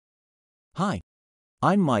Hi,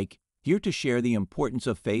 I'm Mike, here to share the importance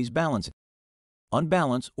of phase balancing.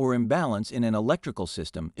 Unbalance or imbalance in an electrical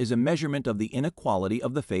system is a measurement of the inequality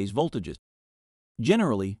of the phase voltages.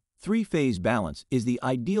 Generally, three-phase balance is the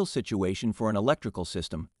ideal situation for an electrical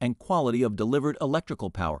system and quality of delivered electrical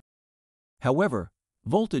power. However,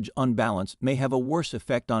 voltage unbalance may have a worse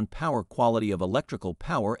effect on power quality of electrical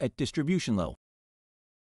power at distribution level.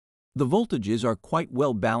 The voltages are quite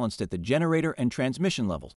well balanced at the generator and transmission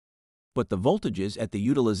levels, but the voltages at the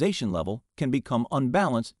utilization level can become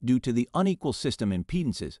unbalanced due to the unequal system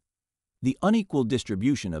impedances, the unequal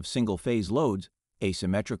distribution of single-phase loads,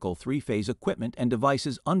 asymmetrical three-phase equipment and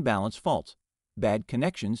devices, unbalanced faults, bad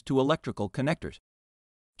connections to electrical connectors.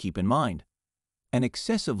 Keep in mind, an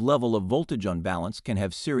excessive level of voltage unbalance can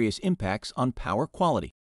have serious impacts on power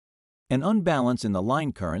quality. An unbalance in the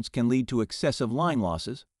line currents can lead to excessive line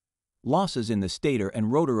losses, losses in the stator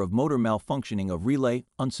and rotor of motor, malfunctioning of relay,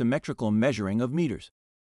 unsymmetrical measuring of meters.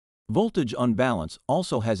 Voltage unbalance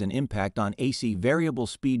also has an impact on AC variable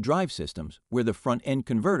speed drive systems, where the front-end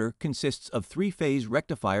converter consists of three-phase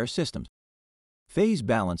rectifier systems. Phase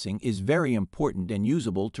balancing is very important and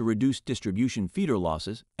usable to reduce distribution feeder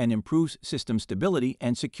losses and improves system stability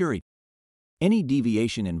and security. Any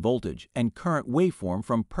deviation in voltage and current waveform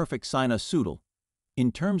from perfect sinusoidal,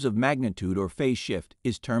 in terms of magnitude or phase shift,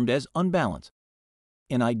 is termed as unbalance.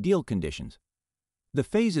 In ideal conditions, the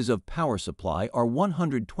phases of power supply are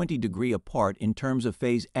 120 degrees apart in terms of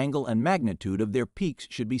phase angle, and magnitude of their peaks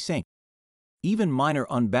should be same. Even minor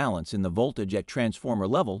unbalance in the voltage at transformer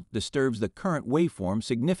level disturbs the current waveform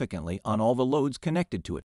significantly on all the loads connected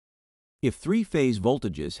to it. If three-phase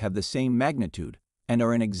voltages have the same magnitude and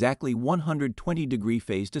are in exactly 120 degree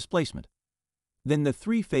phase displacement, then the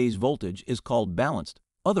three-phase voltage is called balanced,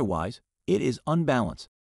 otherwise it is unbalanced.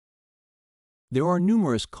 There are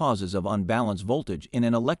numerous causes of unbalanced voltage in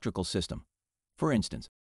an electrical system. For instance,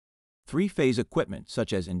 three-phase equipment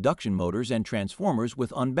such as induction motors and transformers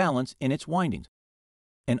with unbalance in its windings,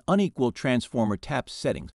 an unequal transformer tap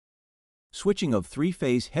settings. Switching of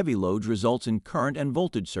three-phase heavy loads results in current and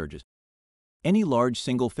voltage surges. Any large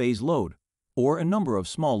single-phase load, or a number of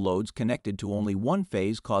small loads connected to only one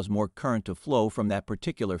phase, cause more current to flow from that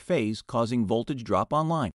particular phase, causing voltage drop on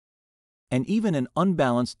line. And even an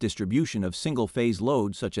unbalanced distribution of single-phase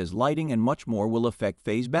loads such as lighting and much more will affect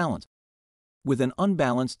phase balance. With an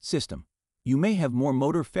unbalanced system, you may have more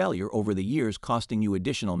motor failure over the years, costing you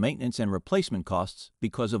additional maintenance and replacement costs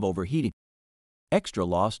because of overheating. Extra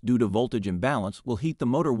loss due to voltage imbalance will heat the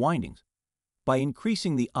motor windings. By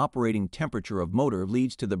increasing the operating temperature of motor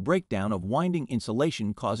leads to the breakdown of winding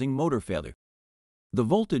insulation, causing motor failure. The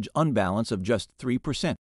voltage unbalance of just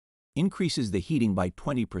 3% increases the heating by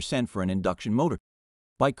 20% for an induction motor.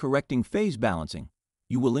 By correcting phase balancing,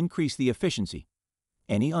 you will increase the efficiency.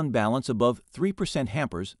 Any unbalance above 3%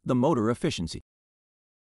 hampers the motor efficiency.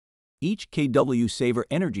 Each kW Saver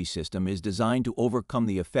energy system is designed to overcome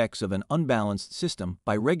the effects of an unbalanced system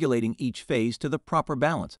by regulating each phase to the proper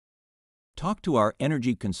balance. Talk to our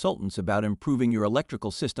energy consultants about improving your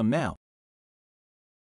electrical system now.